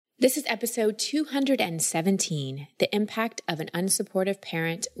This is episode 217, The Impact of an Unsupportive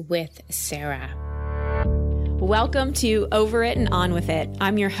Parent with Sarah. Welcome to Over It and On With It.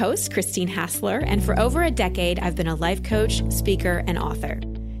 I'm your host, Christine Hassler, and for over a decade, I've been a life coach, speaker, and author.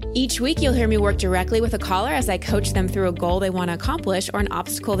 Each week, you'll hear me work directly with a caller as I coach them through a goal they want to accomplish or an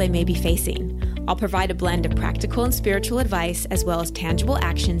obstacle they may be facing. I'll provide a blend of practical and spiritual advice, as well as tangible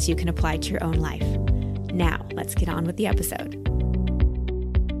actions you can apply to your own life. Now, let's get on with the episode.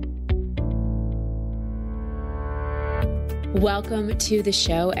 Welcome to the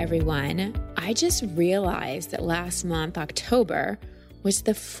show, everyone. I just realized that last month, October, was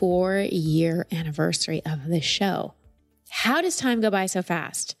the 4-year anniversary of the show. How does time go by so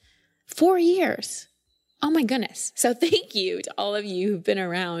fast? 4 years. Oh my goodness. So thank you to all of you who've been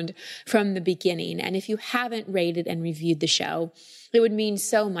around from the beginning. And if you haven't rated and reviewed the show, it would mean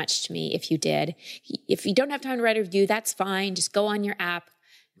so much to me if you did. If you don't have time to write a review, that's fine. Just go on your app,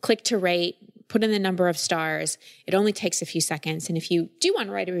 click to rate, put in the number of stars. It only takes a few seconds. And if you do want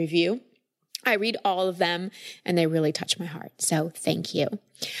to write a review, I read all of them and they really touch my heart. So thank you.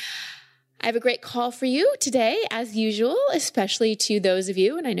 I have a great call for you today, as usual, especially to those of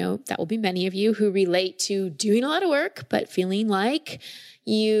you, and I know that will be many of you, who relate to doing a lot of work, but feeling like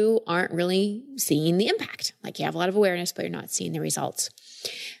you aren't really seeing the impact. Like you have a lot of awareness, but you're not seeing the results.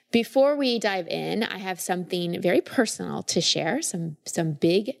 Before we dive in, I have something very personal to share, some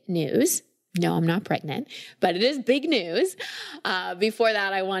big news. No, I'm not pregnant, but it is big news. Before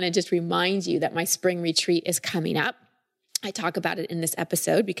that, I want to just remind you that my spring retreat is coming up. I talk about it in this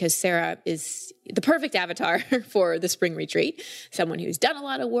episode because Sarah is the perfect avatar for the spring retreat, someone who's done a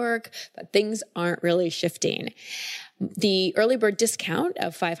lot of work, but things aren't really shifting. The early bird discount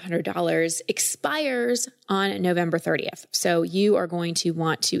of $500 expires on November 30th. So you are going to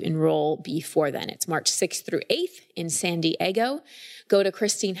want to enroll before then. It's March 6th through 8th in San Diego. Go to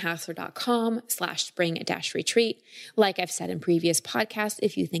christinehassler.com/spring-retreat. Like I've said in previous podcasts,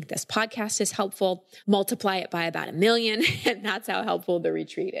 if you think this podcast is helpful, multiply it by about 1 million. And that's how helpful the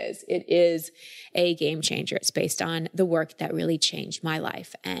retreat is. It is a game changer. It's based on the work that really changed my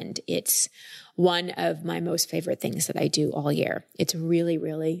life. And it's one of my most favorite things that I do all year. It's really,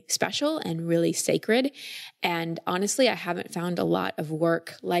 really special and really sacred. And honestly, I haven't found a lot of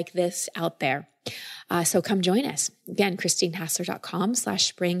work like this out there. So come join us. Again,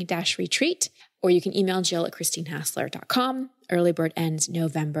 christinehassler.com/spring-retreat, or you can email Jill at christinehassler.com. Early bird ends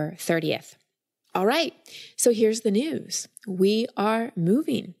November 30th. All right. So here's the news. We are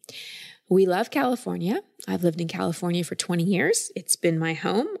moving. We love California. I've lived in California for 20 years. It's been my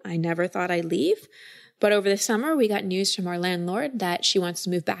home. I never thought I'd leave. But over the summer, we got news from our landlord that she wants to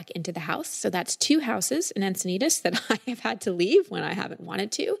move back into the house. So that's 2 houses in Encinitas that I have had to leave when I haven't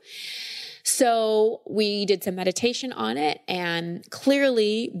wanted to. So we did some meditation on it, and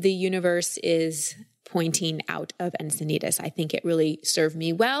clearly the universe is pointing out of Encinitas. I think it really served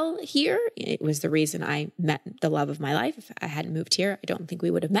me well here. It was the reason I met the love of my life. If I hadn't moved here, I don't think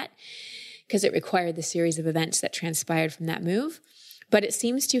we would have met, because it required the series of events that transpired from that move. But it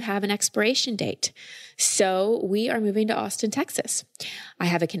seems to have an expiration date. So we are moving to Austin, Texas. I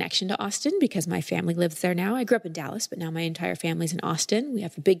have a connection to Austin because my family lives there now. I grew up in Dallas, but now my entire family's in Austin. We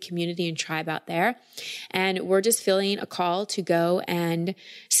have a big community and tribe out there. And we're just feeling a call to go and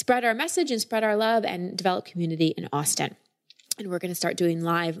spread our message and spread our love and develop community in Austin. And we're going to start doing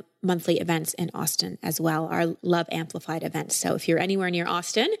live monthly events in Austin as well, our Love Amplified events. So if you're anywhere near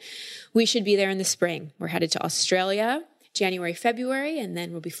Austin, we should be there in the spring. We're headed to Australia January, February, and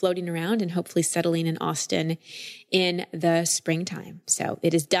then we'll be floating around and hopefully settling in Austin in the springtime. So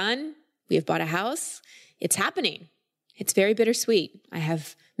it is done. We have bought a house. It's happening. It's very bittersweet. I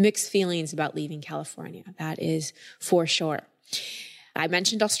have mixed feelings about leaving California. That is for sure. I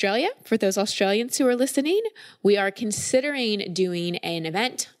mentioned Australia. For those Australians who are listening, we are considering doing an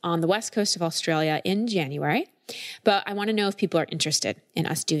event on the west coast of Australia in January. But I want to know if people are interested in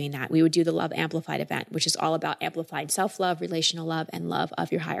us doing that. We would do the Love Amplified event, which is all about amplified self-love, relational love, and love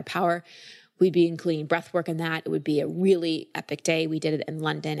of your higher power. We'd be including breath work in that. It would be a really epic day. We did it in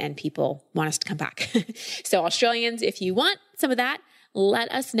London and people want us to come back. So Australians, if you want some of that,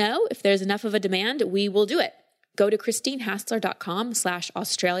 let us know. If there's enough of a demand, we will do it. Go to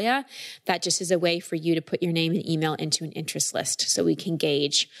christinehassler.com/Australia. That just is a way for you to put your name and email into an interest list so we can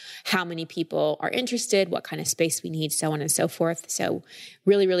gauge how many people are interested, what kind of space we need, so on and so forth. So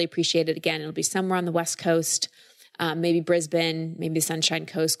really, really appreciate it. Again, it'll be somewhere on the West Coast, maybe Brisbane, maybe the Sunshine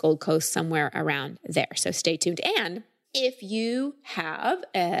Coast, Gold Coast, somewhere around there. So stay tuned. And If you have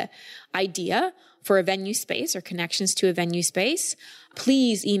an idea for a venue space or connections to a venue space,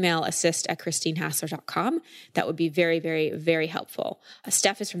 please email assist@christinehassler.com. That would be very, very, very helpful.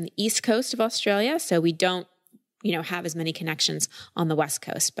 Steph is from the East Coast of Australia, so we don't, have as many connections on the West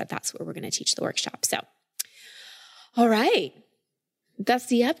Coast, but that's where we're going to teach the workshop. So, all right. That's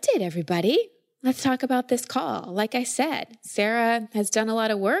the update, everybody. Let's talk about this call. Like I said, Sarah has done a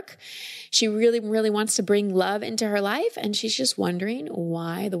lot of work. She really, really wants to bring love into her life, and she's just wondering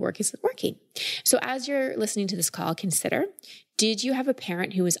why the work isn't working. So as you're listening to this call, consider, did you have a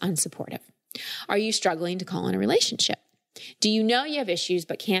parent who was unsupportive? Are you struggling to call in a relationship? Do you know you have issues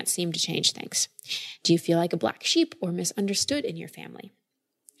but can't seem to change things? Do you feel like a black sheep or misunderstood in your family?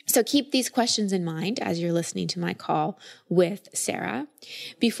 So keep these questions in mind as you're listening to my call with Sarah.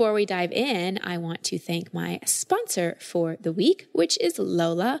 Before we dive in, I want to thank my sponsor for the week, which is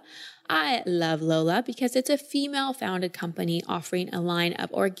Lola. I love Lola because it's a female-founded company offering a line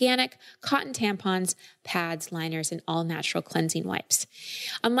of organic cotton tampons, pads, liners, and all-natural cleansing wipes.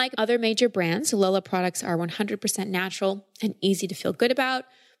 Unlike other major brands, Lola products are 100% natural and easy to feel good about.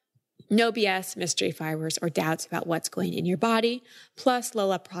 No BS, mystery fibers, or doubts about what's going in your body. Plus,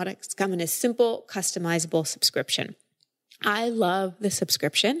 Lola products come in a simple, customizable subscription. I love the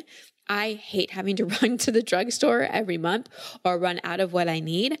subscription. I hate having to run to the drugstore every month or run out of what I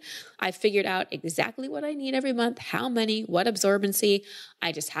need. I figured out exactly what I need every month, how many, what absorbency.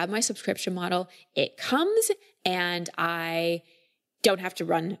 I just have my subscription model. It comes and I don't have to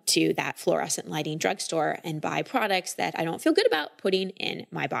run to that fluorescent lighting drugstore and buy products that I don't feel good about putting in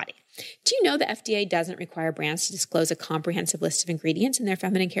my body. Do you know the FDA doesn't require brands to disclose a comprehensive list of ingredients in their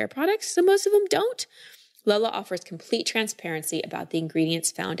feminine care products? So most of them don't. Lola offers complete transparency about the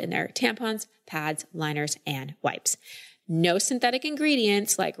ingredients found in their tampons, pads, liners, and wipes. No synthetic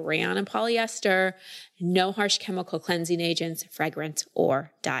ingredients like rayon and polyester, no harsh chemical cleansing agents, fragrance,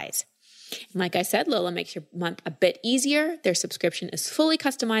 or dyes. And like I said, Lola makes your month a bit easier. Their subscription is fully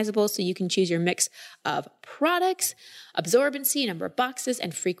customizable, so you can choose your mix of products, absorbency, number of boxes,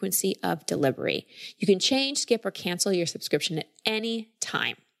 and frequency of delivery. You can change, skip, or cancel your subscription at any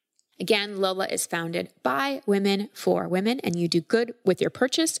time. Again, Lola is founded by women for women, and you do good with your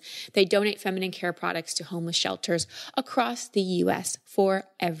purchase. They donate feminine care products to homeless shelters across the U.S. for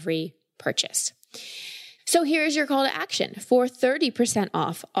every purchase. So here's your call to action. For 30%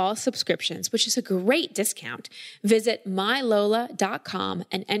 off all subscriptions, which is a great discount, visit mylola.com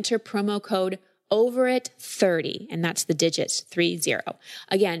and enter promo code OVERIT30, and that's the digits 30.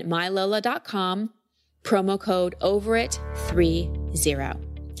 Again, mylola.com, promo code OVERIT30.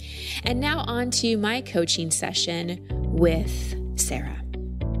 And now on to my coaching session with Sarah.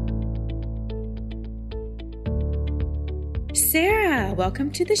 Sarah,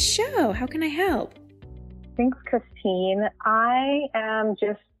 welcome to the show. How can I help? Thanks, Christine. I am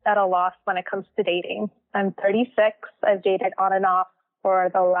just at a loss when it comes to dating. I'm 36. I've dated on and off for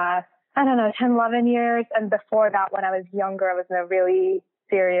the last, 10, 11 years. And before that, when I was younger, I was in a really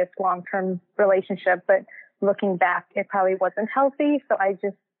serious long-term relationship. But looking back, it probably wasn't healthy. So I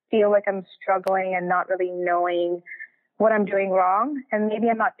just feel like I'm struggling and not really knowing what I'm doing wrong. And maybe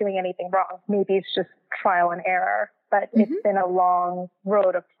I'm not doing anything wrong. Maybe it's just trial and error. But it's been a long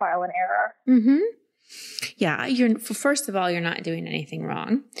road of trial and error. Mm-hmm. Yeah, first of all, you're not doing anything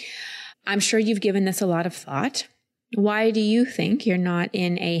wrong. I'm sure you've given this a lot of thought. Why do you think you're not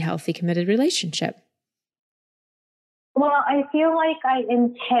in a healthy, committed relationship? Well, I feel like I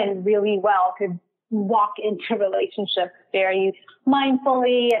intend really well to walk into relationships very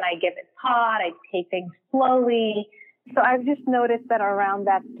mindfully, and I give it thought. I take things slowly. So I've just noticed that around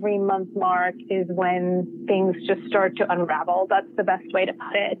that 3-month mark is when things just start to unravel. That's the best way to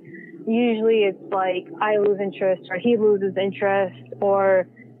put it. Usually it's like I lose interest or he loses interest, or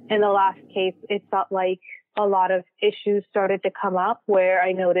in the last case, it felt like a lot of issues started to come up where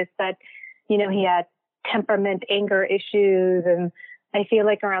I noticed that, he had temperament, anger issues. And I feel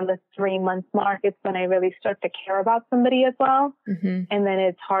like around the 3-month mark, it's when I really start to care about somebody as well. Mm-hmm. And then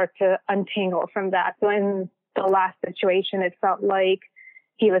it's hard to untangle from that. So in the last situation, it felt like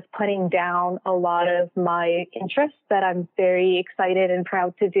he was putting down a lot of my interests that I'm very excited and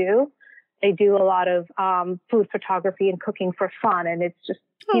proud to do. I do a lot of food photography and cooking for fun, and it's just,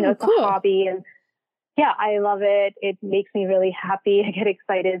 it's cool. A hobby. And yeah, I love it. It makes me really happy. I get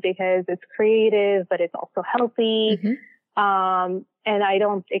excited because it's creative, but it's also healthy. Mm-hmm. And I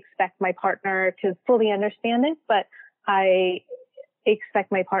don't expect my partner to fully understand it, but I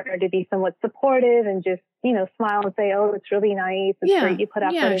expect my partner to be somewhat supportive and just, smile and say, oh, it's really nice. It's great you put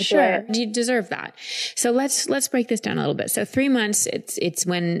effort into it. You deserve that. So let's break this down a little bit. So 3 months, it's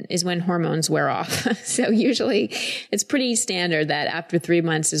when hormones wear off. So usually it's pretty standard that after 3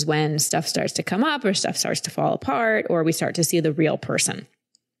 months is when stuff starts to come up or stuff starts to fall apart, or we start to see the real person.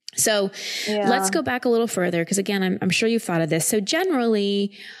 So let's go back a little further, because again, I'm sure you've thought of this. So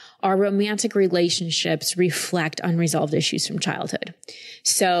generally, our romantic relationships reflect unresolved issues from childhood.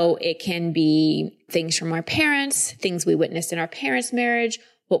 So it can be things from our parents, things we witnessed in our parents' marriage,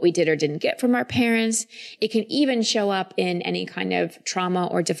 what we did or didn't get from our parents. It can even show up in any kind of trauma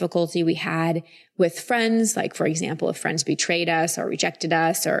or difficulty we had with friends. Like, for example, if friends betrayed us or rejected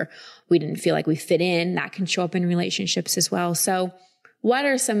us, or we didn't feel like we fit in, that can show up in relationships as well. So what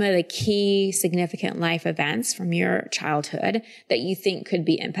are some of the key significant life events from your childhood that you think could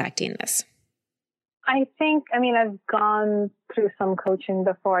be impacting this? I've gone through some coaching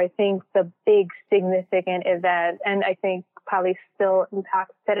before. I think the big significant event, and I think probably still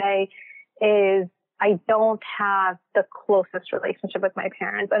impacts today, is I don't have the closest relationship with my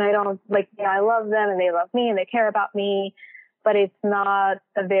parents. And I don't I love them and they love me and they care about me, but it's not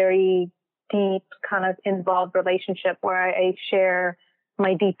a very deep kind of involved relationship where I share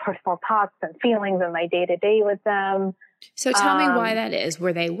my deep personal thoughts and feelings and my day to day with them. So tell me why that is.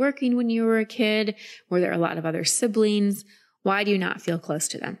 Were they working when you were a kid? Were there a lot of other siblings? Why do you not feel close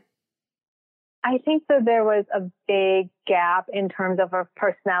to them? I think that there was a big gap in terms of our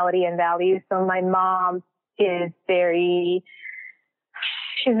personality and values. So my mom is very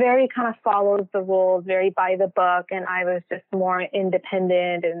kind of follows the rules, very by the book. And I was just more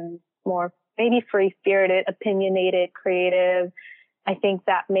independent and more maybe free-spirited, opinionated, creative. I think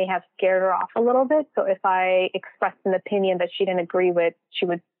that may have scared her off a little bit. So if I expressed an opinion that she didn't agree with, she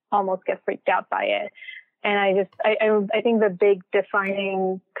would almost get freaked out by it. And I think the big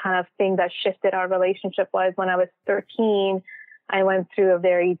defining kind of thing that shifted our relationship was when I was 13, I went through a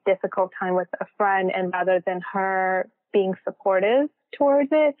very difficult time with a friend. And rather than her being supportive towards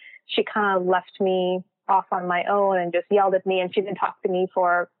it, she kind of left me off on my own and just yelled at me. And she didn't talk to me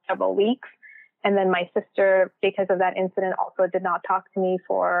for several weeks. And then my sister, because of that incident, also did not talk to me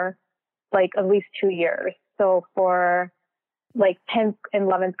for at least 2 years. So for 10th and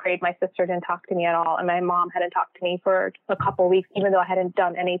 11th grade, my sister didn't talk to me at all. And my mom hadn't talked to me for a couple of weeks, even though I hadn't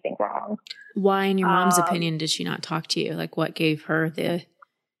done anything wrong. Why, in your mom's opinion, did she not talk to you? What gave her the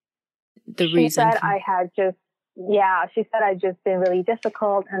reason? She said she said I'd just been really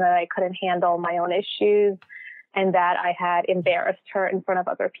difficult and that I couldn't handle my own issues, and that I had embarrassed her in front of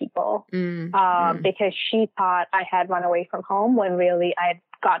other people because she thought I had run away from home when really I had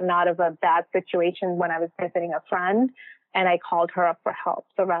gotten out of a bad situation when I was visiting a friend, and I called her up for help.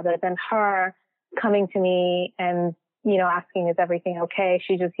 So rather than her coming to me and, asking, is everything okay?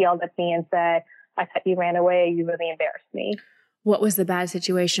 She just yelled at me and said, I thought you ran away. You really embarrassed me. What was the bad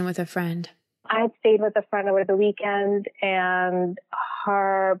situation with a friend? I had stayed with a friend over the weekend, and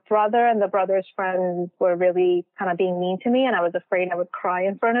her brother and the brother's friends were really kind of being mean to me, and I was afraid I would cry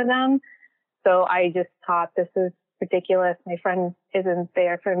in front of them. So I just thought, this is ridiculous. My friend isn't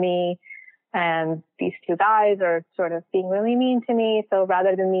there for me, and these two guys are sort of being really mean to me. So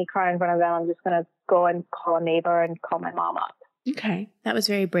rather than me cry in front of them, I'm just going to go and call a neighbor and call my mom up. Okay. That was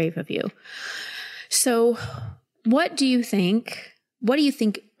very brave of you. So what do you think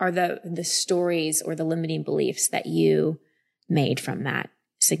are the stories or the limiting beliefs that you made from that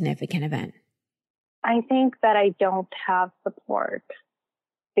significant event? I think that I don't have support,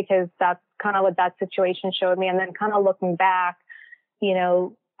 because that's kind of what that situation showed me. And then kind of looking back,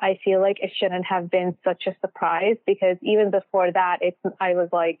 I feel like it shouldn't have been such a surprise, because even before that, it's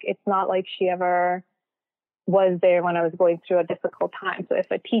not like she ever was there when I was going through a difficult time. So if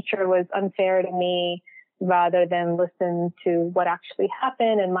a teacher was unfair to me, rather than listen to what actually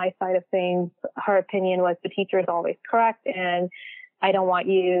happened and my side of things, her opinion was the teacher is always correct, and I don't want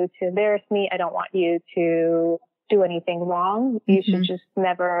you to embarrass me. I don't want you to do anything wrong. You should just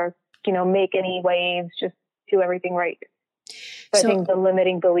never, make any waves, just do everything right. So I think the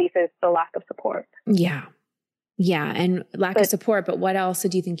limiting belief is the lack of support. Yeah. Yeah. And lack of support. But what else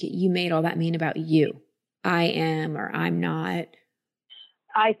do you think you made all that mean about you? I am, or I'm not.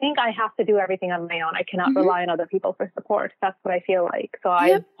 I think I have to do everything on my own. I cannot rely on other people for support. That's what I feel like. So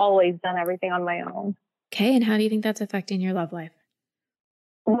I've always done everything on my own. Okay. And how do you think that's affecting your love life?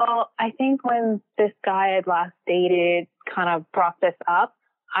 Well, I think when this guy I'd last dated kind of brought this up,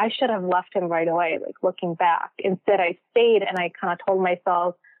 I should have left him right away, looking back. Instead, I stayed and I kind of told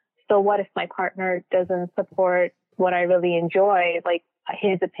myself, so what if my partner doesn't support what I really enjoy?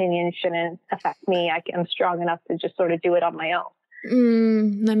 His opinion shouldn't affect me. I'm strong enough to just sort of do it on my own.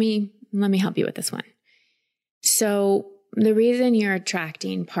 Let me help you with this one. So the reason you're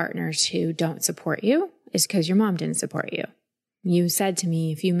attracting partners who don't support you is because your mom didn't support you. You said to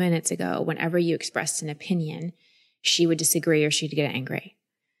me a few minutes ago, whenever you expressed an opinion, she would disagree or she'd get angry.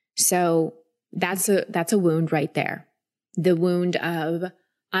 So that's a wound right there. The wound of,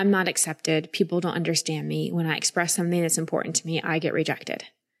 I'm not accepted. People don't understand me. When I express something that's important to me, I get rejected.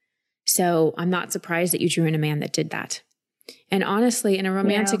 So I'm not surprised that you drew in a man that did that. And honestly, in a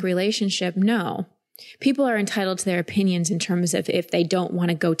romantic relationship, no. People are entitled to their opinions in terms of if they don't want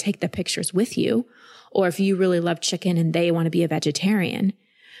to go take the pictures with you, or if you really love chicken and they want to be a vegetarian.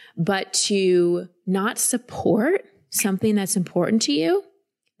 But to not support something that's important to you,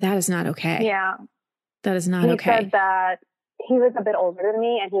 that is not okay. Yeah. That is not okay. He said that he was a bit older than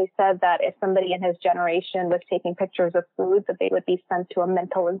me, and he said that if somebody in his generation was taking pictures of food, that they would be sent to a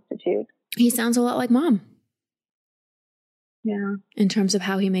mental institute. He sounds a lot like mom. Yeah. In terms of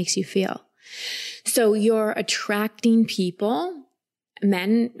how he makes you feel. So you're attracting people,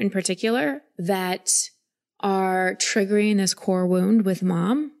 men in particular, that are triggering this core wound with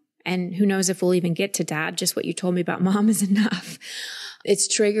mom. And who knows if we'll even get to dad. Just what you told me about mom is enough. It's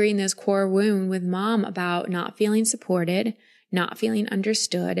triggering this core wound with mom about not feeling supported, not feeling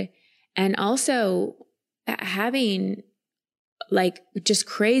understood, and also having like just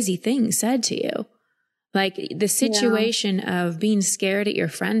crazy things said to you. Like the situation of being scared at your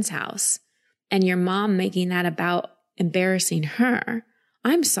friend's house and your mom making that about embarrassing her.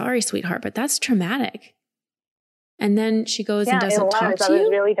 I'm sorry, sweetheart, but that's traumatic. And then she goes and doesn't talk to you. I was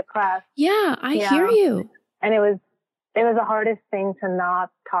really depressed. Yeah, I hear you. And it was the hardest thing to not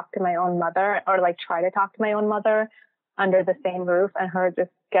talk to my own mother, or like try to talk to my own mother under the same roof, and her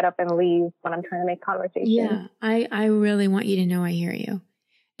just get up and leave when I'm trying to make conversation. Yeah, I really want you to know I hear you.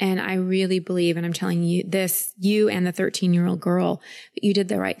 And I really believe, and I'm telling you this, you and the 13-year-old girl, that you did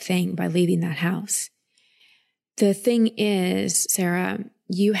the right thing by leaving that house. The thing is, Sarah,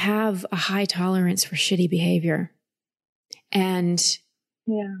 you have a high tolerance for shitty behavior. And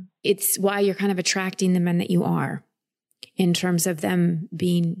it's why you're kind of attracting the men that you are in terms of them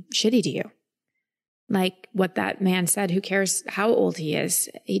being shitty to you. Like what that man said, who cares how old he is?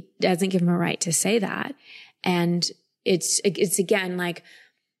 He doesn't give him a right to say that. And it's again, like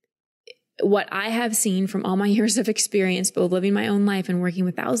what I have seen from all my years of experience, both living my own life and working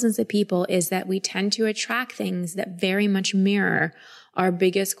with thousands of people, is that we tend to attract things that very much mirror our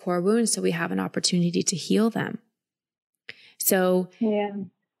biggest core wounds. So we have an opportunity to heal them. So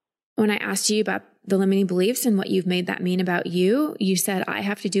when I asked you about the limiting beliefs and what you've made that mean about you, you said, I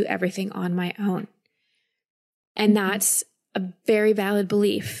have to do everything on my own. And that's a very valid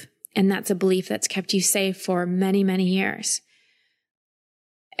belief. And that's a belief that's kept you safe for many, many years.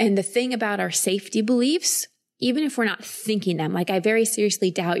 And the thing about our safety beliefs, even if we're not thinking them, like I very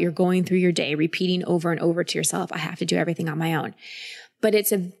seriously doubt you're going through your day repeating over and over to yourself, I have to do everything on my own. But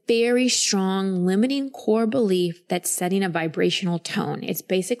it's a very strong limiting core belief that's setting a vibrational tone. It's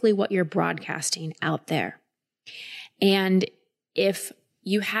basically what you're broadcasting out there. And if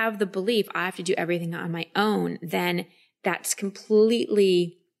you have the belief, I have to do everything on my own, then that's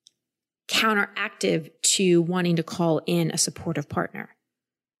completely counteractive to wanting to call in a supportive partner.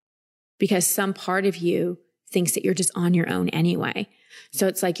 Because some part of you thinks that you're just on your own anyway. So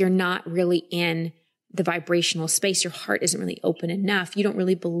it's like you're not really in the vibrational space. Your heart isn't really open enough. You don't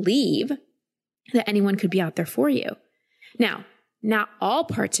really believe that anyone could be out there for you. Now, not all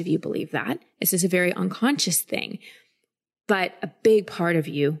parts of you believe that. This is a very unconscious thing. But a big part of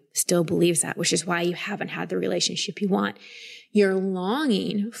you still believes that, which is why you haven't had the relationship you want. You're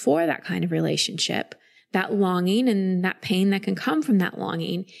longing for that kind of relationship. That longing and that pain that can come from that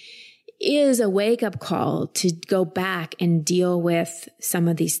longing is a wake-up call to go back and deal with some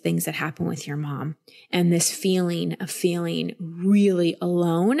of these things that happen with your mom and this feeling of feeling really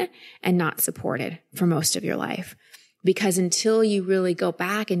alone and not supported for most of your life. Because until you really go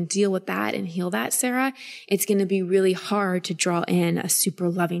back and deal with that and heal that, Sarah, it's going to be really hard to draw in a super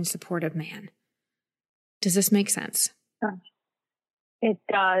loving, supportive man. Does this make sense? It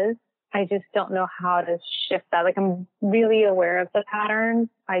does. I just don't know how to shift that. Like, I'm really aware of the patterns.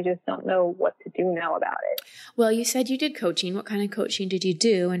 I just don't know what to do now about it. Well, you said you did coaching. What kind of coaching did you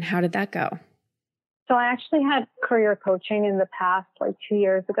do and how did that go? So I actually had career coaching in the past, like 2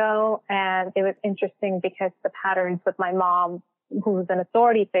 years ago. And it was interesting because the patterns with my mom, who was an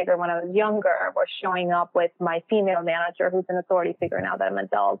authority figure when I was younger, were showing up with my female manager, who's an authority figure now that I'm an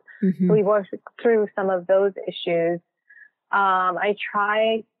adult. Mm-hmm. So we worked through some of those issues. I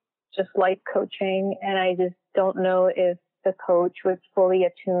tried just like coaching, and I just don't know if the coach was fully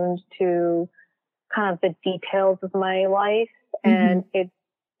attuned to kind of the details of my life, and it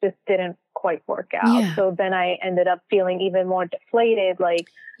just didn't quite work out. Yeah. So then I ended up feeling even more deflated. Like,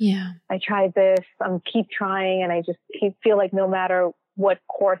 I tried this, keep trying, and I just feel like no matter what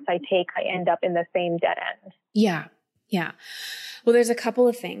course I take, I end up in the same dead end. Yeah. Yeah. Well, there's a couple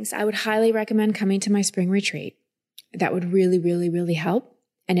of things. I would highly recommend coming to my spring retreat. That would really, really, really help.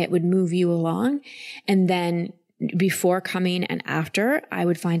 And it would move you along. And then before coming and after, I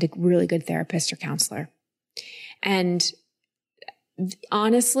would find a really good therapist or counselor. And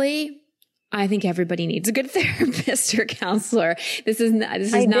honestly, I think everybody needs a good therapist or counselor. I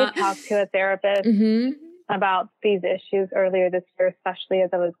did talk to a therapist about these issues earlier this year, especially as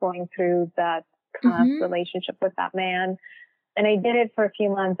I was going through that kind of relationship with that man. And I did it for a few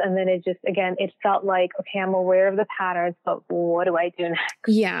months, and then it felt like, okay, I'm aware of the patterns, but what do I do next?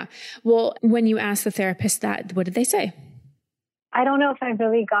 Yeah. Well, when you asked the therapist that, what did they say? I don't know if I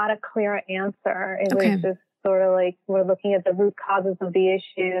really got a clear answer. It was just sort of like, we're looking at the root causes of the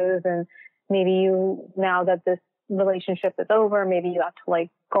issues, and maybe now that this relationship is over, maybe you have to like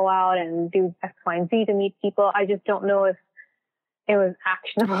go out and do X, Y, and Z to meet people. I just don't know if it was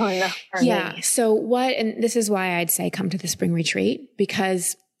actionable enough for me. Yeah. So and this is why I'd say come to the spring retreat,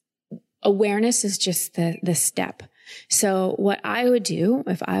 because awareness is just the step. So what I would do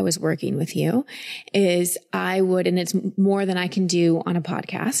if I was working with you is and it's more than I can do on a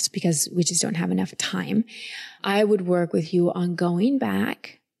podcast because we just don't have enough time. I would work with you on going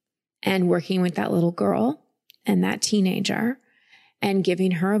back and working with that little girl and that teenager and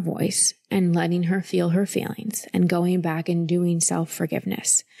giving her a voice and letting her feel her feelings and going back and doing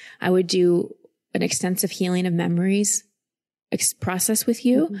self-forgiveness. I would do an extensive healing of memories process with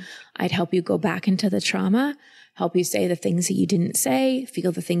you. I'd help you go back into the trauma, help you say the things that you didn't say,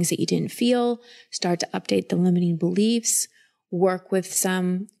 feel the things that you didn't feel, start to update the limiting beliefs, work with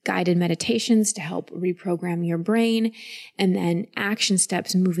some guided meditations to help reprogram your brain. And then action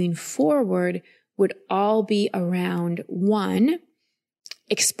steps moving forward would all be around, one,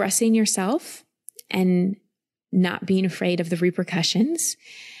 expressing yourself and not being afraid of the repercussions,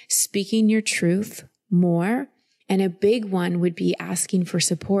 speaking your truth more. And a big one would be asking for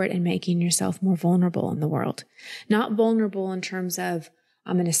support and making yourself more vulnerable in the world. Not vulnerable in terms of,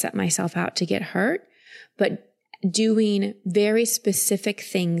 I'm going to set myself out to get hurt, but doing very specific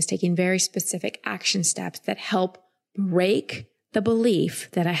things, taking very specific action steps that help break the belief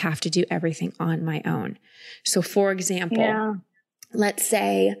that I have to do everything on my own. So for example, let's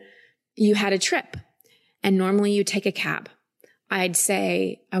say you had a trip and normally you take a cab. I'd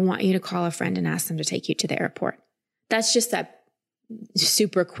say, I want you to call a friend and ask them to take you to the airport. That's just a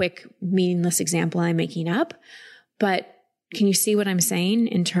super quick, meaningless example I'm making up. But can you see what I'm saying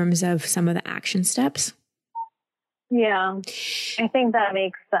in terms of some of the action steps? Yeah, I think that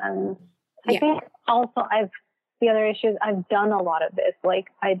makes sense. I think also the other issue is I've done a lot of this. Like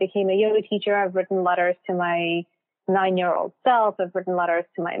I became a yoga teacher. I've written letters to my 9-year-old self. I've written letters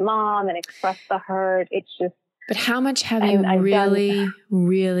to my mom and expressed the hurt. It's just. But how much have you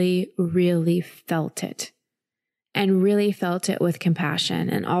really felt it? And really felt it with compassion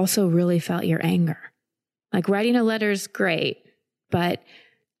and also really felt your anger. Like writing a letter is great, but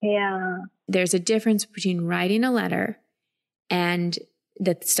there's a difference between writing a letter and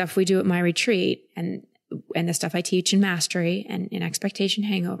the stuff we do at my retreat and the stuff I teach in Mastery and in Expectation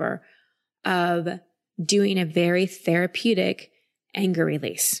Hangover of doing a very therapeutic anger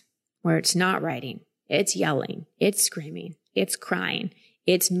release where it's not writing, it's yelling, it's screaming, it's crying,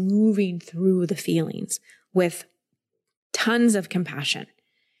 it's moving through the feelings with tons of compassion.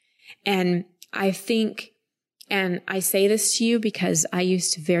 And I think, and I say this to you because I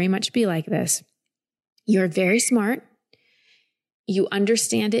used to very much be like this. You're very smart. You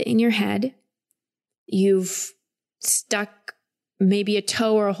understand it in your head. You've stuck maybe a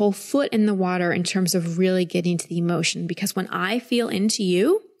toe or a whole foot in the water in terms of really getting to the emotion. Because when I feel into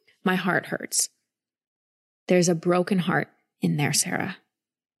you, my heart hurts. There's a broken heart in there, Sarah,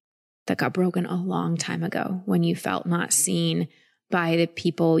 that got broken a long time ago when you felt not seen by the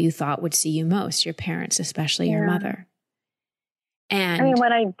people you thought would see you most, your parents, especially your mother. And I mean,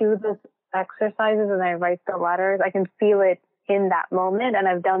 when I do those exercises and I write the letters, I can feel it in that moment. And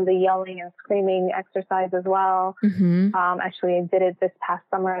I've done the yelling and screaming exercise as well. Actually, I did it this past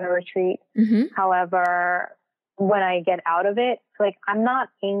summer at a retreat. However, when I get out of it, like I'm not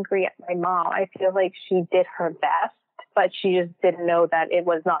angry at my mom. I feel like she did her best, but she just didn't know that it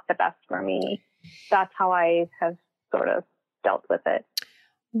was not the best for me. That's how I have sort of dealt with it.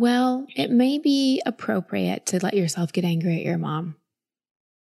 Well, it may be appropriate to let yourself get angry at your mom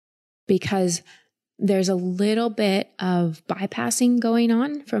because there's a little bit of bypassing going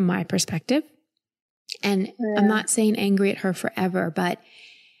on from my perspective. And I'm not saying angry at her forever, but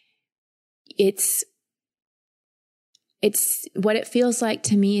it's what it feels like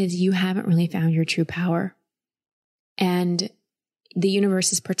to me is you haven't really found your true power. And the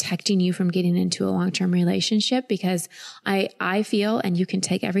universe is protecting you from getting into a long-term relationship because I feel, and you can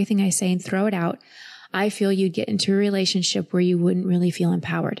take everything I say and throw it out, I feel you'd get into a relationship where you wouldn't really feel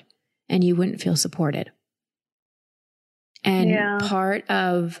empowered and you wouldn't feel supported. And part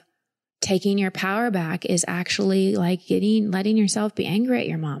of taking your power back is actually like letting yourself be angry at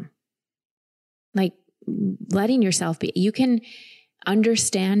your mom. Like letting yourself be, you can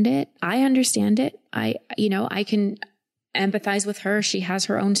understand it. I understand it. I can empathize with her. She has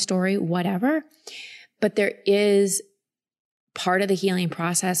her own story, whatever. But there is part of the healing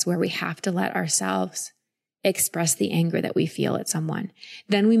process where we have to let ourselves express the anger that we feel at someone.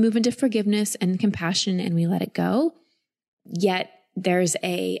 Then we move into forgiveness and compassion and we let it go. Yet there's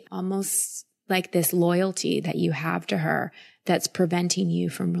almost like this loyalty that you have to her that's preventing you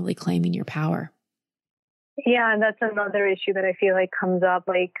from really claiming your power. Yeah, and that's another issue that I feel like comes up,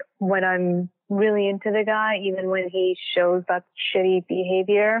 like when I'm really into the guy, even when he shows that shitty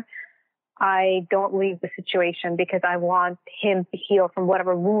behavior, I don't leave the situation because I want him to heal from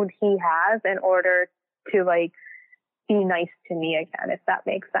whatever wound he has in order to like be nice to me again, if that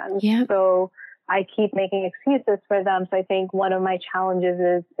makes sense. Yeah. So I keep making excuses for them. So I think one of my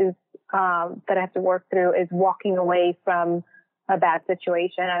challenges is that I have to work through is walking away from a bad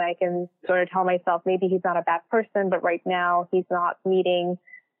situation. And I can sort of tell myself, maybe he's not a bad person, but right now he's not meeting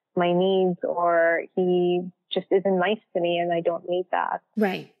my needs or he just isn't nice to me and I don't need that.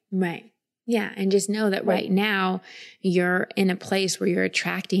 Right. Yeah. And just know that right now you're in a place where you're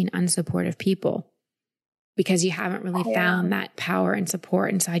attracting unsupportive people because you haven't really found that power and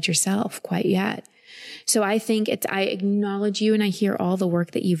support inside yourself quite yet. So I think I acknowledge you and I hear all the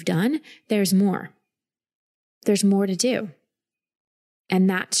work that you've done. There's more to do. And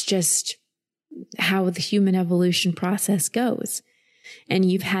that's just how the human evolution process goes.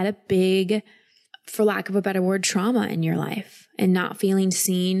 And you've had a big, for lack of a better word, trauma in your life and not feeling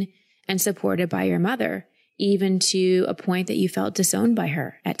seen and supported by your mother, even to a point that you felt disowned by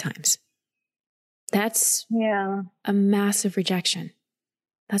her at times. That's a massive rejection.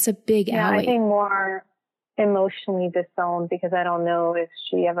 That's a big alley. I think more emotionally disowned because I don't know if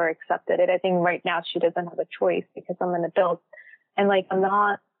she ever accepted it. I think right now she doesn't have a choice because I'm an adult. And like, I'm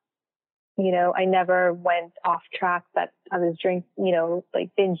not, I never went off track that I was like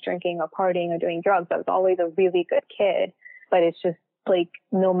binge drinking or partying or doing drugs. I was always a really good kid, but it's just like,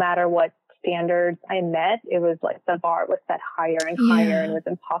 no matter what standards I met, it was like the bar was set higher and higher and it was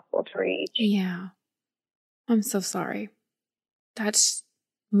impossible to reach. Yeah. I'm so sorry. That's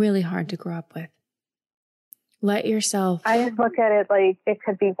really hard to grow up with. Let yourself. I just look at it like it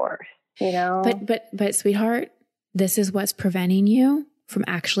could be worse, But sweetheart, this is what's preventing you from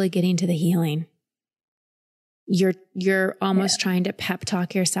actually getting to the healing. You're almost trying to pep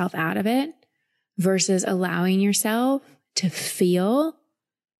talk yourself out of it versus allowing yourself to feel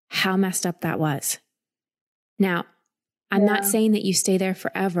how messed up that was. Now, I'm not saying that you stay there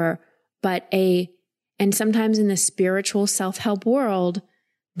forever, but and sometimes in the spiritual self-help world,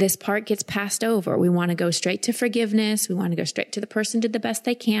 this part gets passed over. We want to go straight to forgiveness. We want to go straight to the person did the best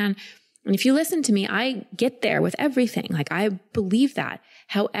they can. And if you listen to me, I get there with everything. Like I believe that.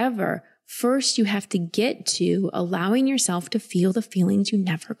 However, first you have to get to allowing yourself to feel the feelings you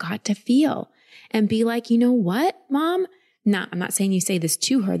never got to feel and be like, you know what, Mom? No, I'm not saying you say this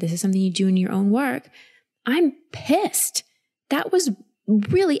to her. This is something you do in your own work. I'm pissed. That was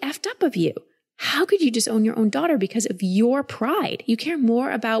really effed up of you. How could you disown your own daughter because of your pride? You care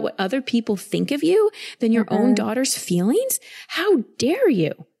more about what other people think of you than your own daughter's feelings? How dare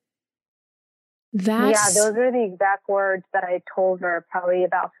you? Those are the exact words that I told her probably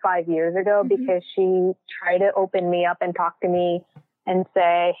about 5 years ago because she tried to open me up and talk to me and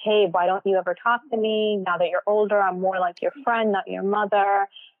say, hey, why don't you ever talk to me? Now that you're older, I'm more like your friend, not your mother.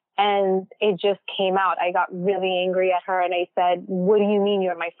 And it just came out. I got really angry at her and I said, what do you mean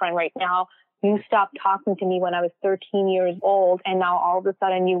you're my friend right now? You stopped talking to me when I was 13 years old and now all of a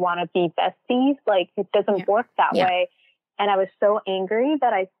sudden you want to be besties? Like it doesn't work that way. And I was so angry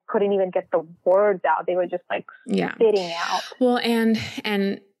that I couldn't even get the words out. They were just like spitting out. Well,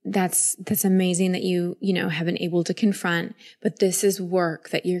 and that's amazing that you have been able to confront, but this is work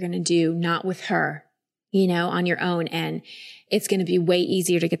that you're going to do, not with her, on your own. And it's going to be way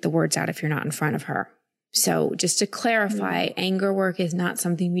easier to get the words out if you're not in front of her. So just to clarify, anger work is not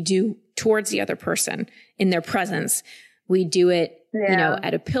something we do towards the other person in their presence. We do it,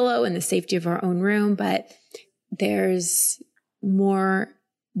 at a pillow in the safety of our own room, but there's more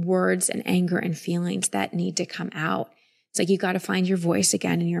words and anger and feelings that need to come out. It's like you got to find your voice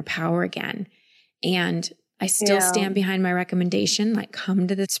again and your power again. And I still stand behind my recommendation, like come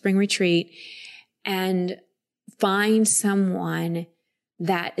to the spring retreat and find someone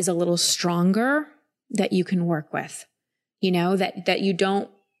that is a little stronger that you can work with, that you don't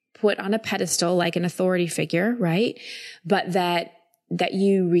put on a pedestal like an authority figure, right? But that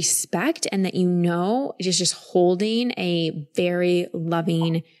you respect and that is just holding a very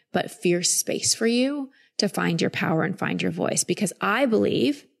loving but fierce space for you to find your power and find your voice. Because I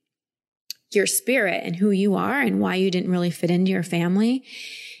believe your spirit and who you are and why you didn't really fit into your family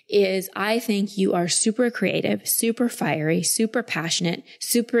is I think you are super creative, super fiery, super passionate,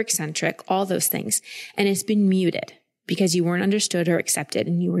 super eccentric, all those things. And it's been muted because you weren't understood or accepted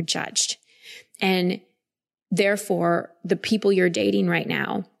and you were judged. And therefore, the people you're dating right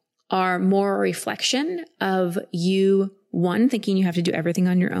now are more a reflection of you, one, thinking you have to do everything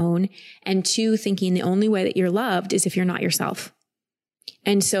on your own, and two, thinking the only way that you're loved is if you're not yourself.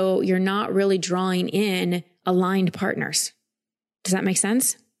 And so you're not really drawing in aligned partners. Does that make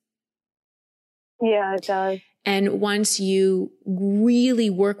sense? Yeah, it does. And once you really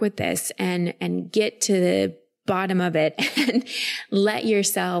work with this and get to the bottom of it and let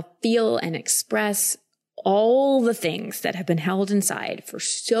yourself feel and express all the things that have been held inside for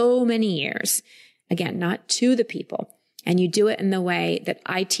so many years, again, not to the people, and you do it in the way that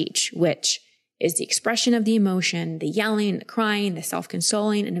I teach, which is the expression of the emotion, the yelling, the crying, the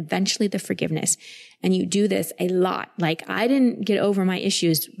self-consoling, and eventually the forgiveness. And you do this a lot. Like I didn't get over my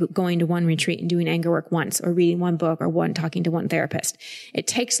issues going to one retreat and doing anger work once or reading one book or talking to one therapist. It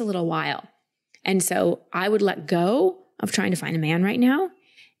takes a little while. And so I would let go of trying to find a man right now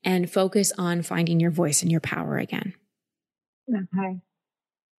and focus on finding your voice and your power again. Okay.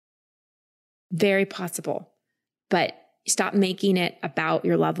 Very possible. But stop making it about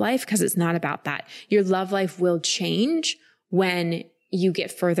your love life because it's not about that. Your love life will change when you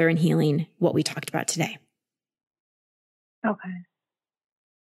get further in healing what we talked about today. Okay.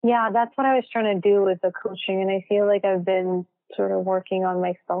 Yeah, that's what I was trying to do with the coaching. And I feel like I've been sort of working on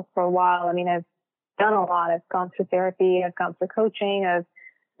myself for a while. I mean, I've done a lot. I've gone through therapy. I've gone through coaching. I've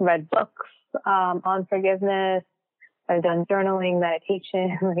read books on forgiveness. I've done journaling,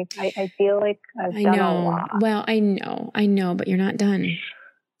 meditation. Like I feel like I've done a lot. Well, I know, but you're not done.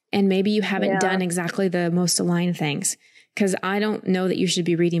 And maybe you haven't done exactly the most aligned things, because I don't know that you should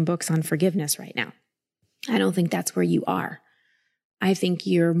be reading books on forgiveness right now. I don't think that's where you are. I think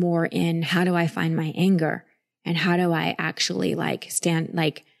you're more in how do I find my anger and how do I actually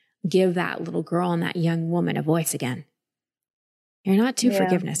give that little girl and that young woman a voice again. You're not to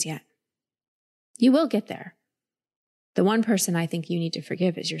forgiveness yet. You will get there. The one person I think you need to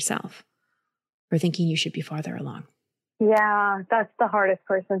forgive is yourself for thinking you should be farther along. Yeah, that's the hardest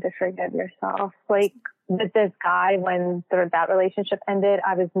person to forgive, yourself. Like with this guy, when that relationship ended,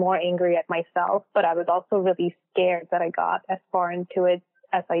 I was more angry at myself, but I was also really scared that I got as far into it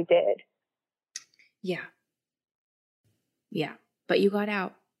as I did. Yeah. Yeah. But you got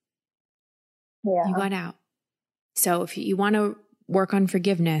out. Yeah. You got out. So if you want to work on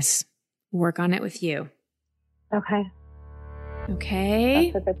forgiveness, work on it with you. Okay.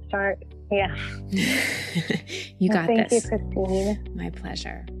 Okay. That's a good start. Yeah. You got this. Thank you, Christine. My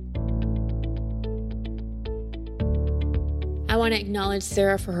pleasure. I want to acknowledge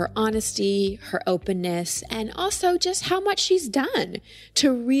Sarah for her honesty, her openness, and also just how much she's done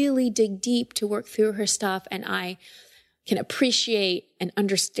to really dig deep to work through her stuff. And I can appreciate and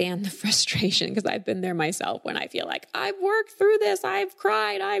understand the frustration because I've been there myself when I feel like I've worked through this, I've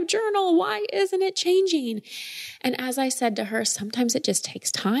cried, I've journaled, why isn't it changing? And as I said to her, sometimes it just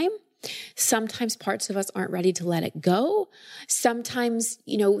takes time. Sometimes parts of us aren't ready to let it go. Sometimes,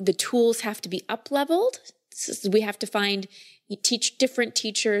 the tools have to be up-leveled. So we have to find, different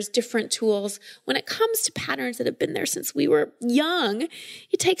teachers, different tools. When it comes to patterns that have been there since we were young,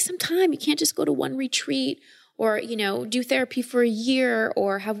 it takes some time. You can't just go to one retreat or, do therapy for a year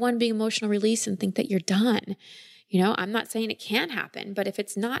or have one big emotional release and think that you're done. I'm not saying it can't happen, but if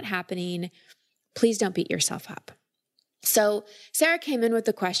it's not happening, please don't beat yourself up. So Sarah came in with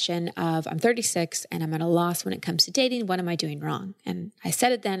the question of, I'm 36 and I'm at a loss when it comes to dating. What am I doing wrong? And I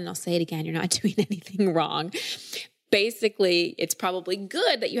said it then and I'll say it again. You're not doing anything wrong. Basically, it's probably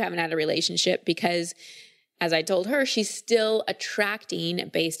good that you haven't had a relationship because, as I told her, she's still attracting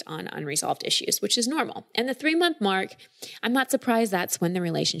based on unresolved issues, which is normal. And the 3-month mark, I'm not surprised that's when the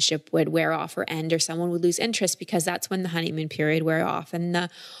relationship would wear off or end or someone would lose interest because that's when the honeymoon period wear off and the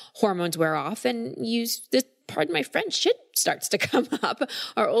hormones wear off and pardon my French, shit starts to come up,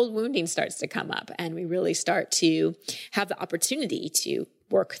 our old wounding starts to come up, and we really start to have the opportunity to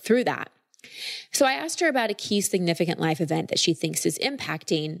work through that. So I asked her about a key significant life event that she thinks is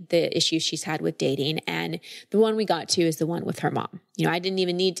impacting the issues she's had with dating. And the one we got to is the one with her mom. I didn't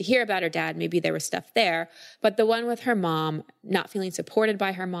even need to hear about her dad. Maybe there was stuff there, but the one with her mom, not feeling supported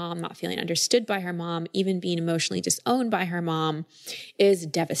by her mom, not feeling understood by her mom, even being emotionally disowned by her mom is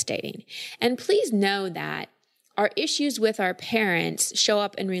devastating. And please know that our issues with our parents show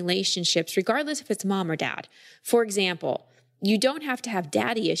up in relationships, regardless if it's mom or dad. For example, you don't have to have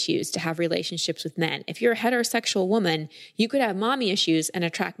daddy issues to have relationships with men. If you're a heterosexual woman, you could have mommy issues and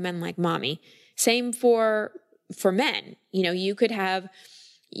attract men like mommy. Same for men. You could have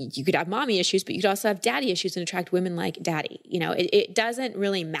mommy issues, but you could also have daddy issues and attract women like daddy. It doesn't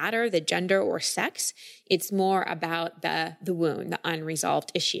really matter the gender or sex. It's more about the wound, the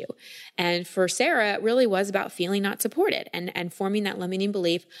unresolved issue. And for Sarah, it really was about feeling not supported and forming that limiting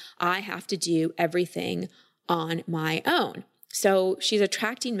belief, I have to do everything on my own. So she's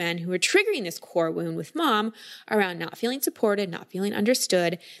attracting men who are triggering this core wound with mom around not feeling supported, not feeling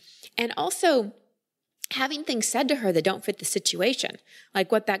understood, and also having things said to her that don't fit the situation.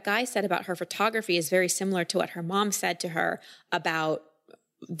 Like what that guy said about her photography is very similar to what her mom said to her about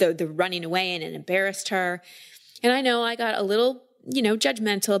the running away, and it embarrassed her. And I know I got a little,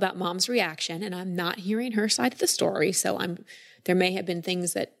 judgmental about mom's reaction, and I'm not hearing her side of the story. So there may have been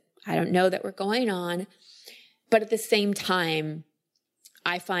things that I don't know that were going on. But at the same time,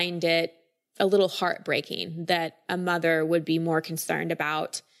 I find it a little heartbreaking that a mother would be more concerned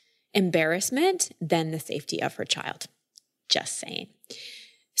about embarrassment than the safety of her child. Just saying.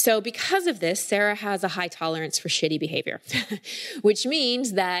 So because of this, Sarah has a high tolerance for shitty behavior, which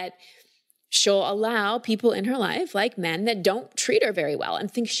means that she'll allow people in her life, like men, that don't treat her very well and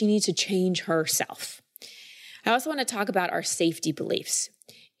think she needs to change herself. I also want to talk about our safety beliefs.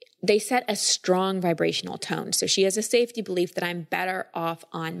 They set a strong vibrational tone. So she has a safety belief that I'm better off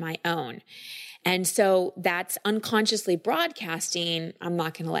on my own. And so that's unconsciously broadcasting, I'm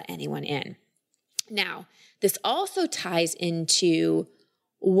not going to let anyone in. Now, this also ties into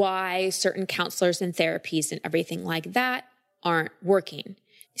why certain counselors and therapies and everything like that aren't working.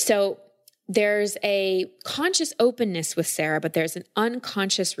 So there's a conscious openness with Sarah, but there's an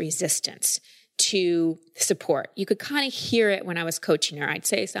unconscious resistance to support. You could kind of hear it when I was coaching her. I'd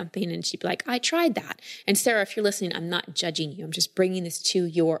say something and she'd be like, I tried that. And Sarah, if you're listening, I'm not judging you. I'm just bringing this to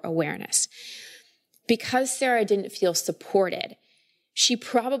your awareness. Because Sarah didn't feel supported, she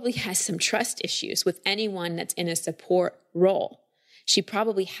probably has some trust issues with anyone that's in a support role. She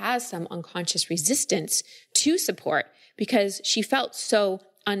probably has some unconscious resistance to support because she felt so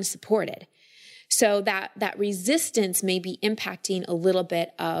unsupported. So that resistance may be impacting a little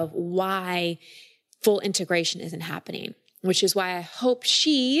bit of why full integration isn't happening, which is why I hope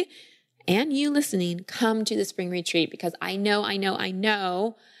she and you listening come to the spring retreat, because I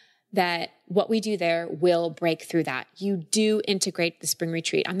know that what we do there will break through that. You do integrate the spring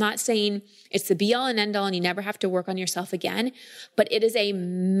retreat. I'm not saying it's the be all and end all and you never have to work on yourself again, but it is a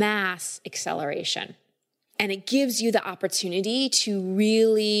mass acceleration. And it gives you the opportunity to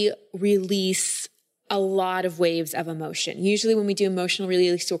really release a lot of waves of emotion. Usually when we do emotional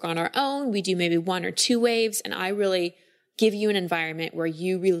release work on our own, we do maybe 1 or 2 waves. And I really give you an environment where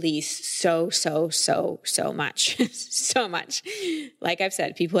you release so much, so much. Like I've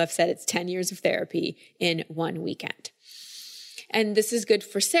said, people have said it's 10 years of therapy in 1 weekend. And this is good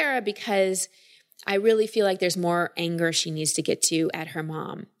for Sarah because I really feel like there's more anger she needs to get to at her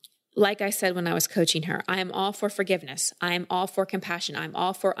mom. Like I said when I was coaching her, I am all for forgiveness. I am all for compassion. I'm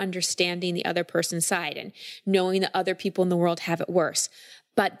all for understanding the other person's side and knowing that other people in the world have it worse.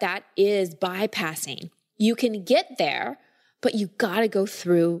 But that is bypassing. You can get there, but you got to go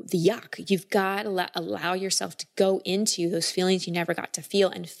through the yuck. You've got to allow yourself to go into those feelings you never got to feel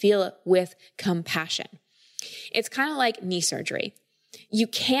and feel it with compassion. It's kind of like knee surgery. You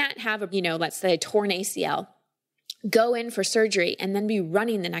can't have let's say a torn ACL, go in for surgery and then be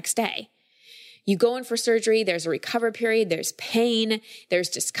running the next day. You go in for surgery, there's a recovery period, there's pain, there's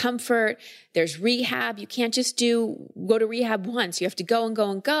discomfort, there's rehab. You can't just go to rehab once. You have to go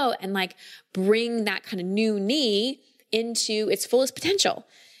and bring that kind of new knee into its fullest potential.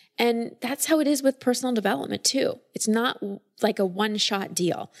 And that's how it is with personal development too. It's not like a one-shot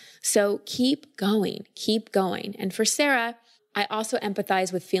deal. So keep going. And for Sarah, I also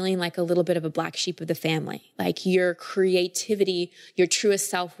empathize with feeling like a little bit of a black sheep of the family. Like your creativity, your truest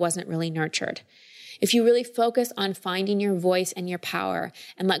self wasn't really nurtured. If you really focus on finding your voice and your power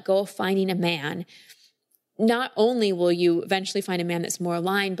and let go of finding a man, not only will you eventually find a man that's more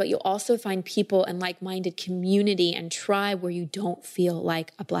aligned, but you'll also find people and like-minded community and tribe where you don't feel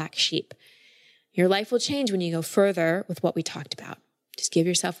like a black sheep. Your life will change when you go further with what we talked about. Just give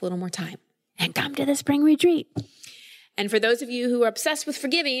yourself a little more time and come to the spring retreat. And for those of you who are obsessed with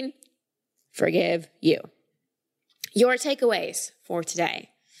forgiving, forgive you. Your takeaways for today.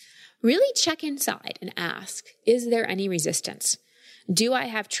 Really check inside and ask, is there any resistance? Do I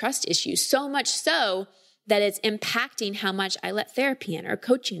have trust issues? So much so that it's impacting how much I let therapy in or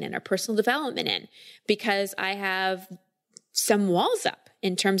coaching in or personal development in, because I have some walls up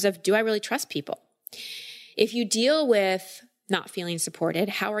in terms of, do I really trust people? If you deal with not feeling supported,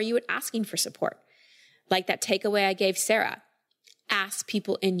 how are you at asking for support? Like that takeaway I gave Sarah, ask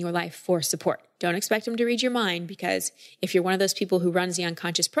people in your life for support. Don't expect them to read your mind, because if you're one of those people who runs the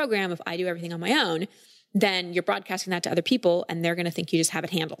unconscious program, if I do everything on my own, then you're broadcasting that to other people and they're going to think you just have it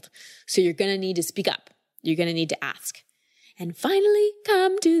handled. So you're going to need to speak up. You're going to need to ask. And finally,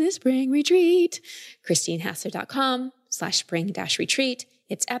 come to the spring retreat. ChristineHassler.com/spring-retreat.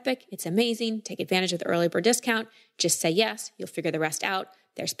 It's epic. It's amazing. Take advantage of the early bird discount. Just say yes. You'll figure the rest out.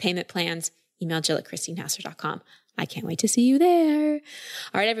 There's payment plans. Email Jill at ChristineHassler.com. I can't wait to see you there.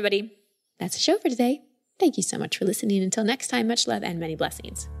 All right, everybody. That's the show for today. Thank you so much for listening. Until next time, much love and many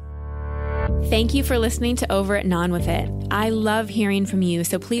blessings. Thank you for listening to Over It and On With It. I love hearing from you,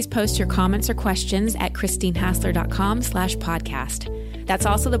 so please post your comments or questions at ChristineHassler.com/podcast. That's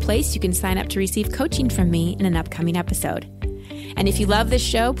also the place you can sign up to receive coaching from me in an upcoming episode. And if you love this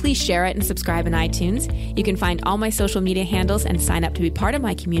show, please share it and subscribe in iTunes. You can find all my social media handles and sign up to be part of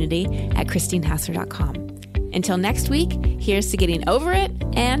my community at ChristineHassler.com. Until next week, here's to getting over it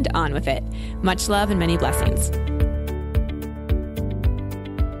and on with it. Much love and many blessings.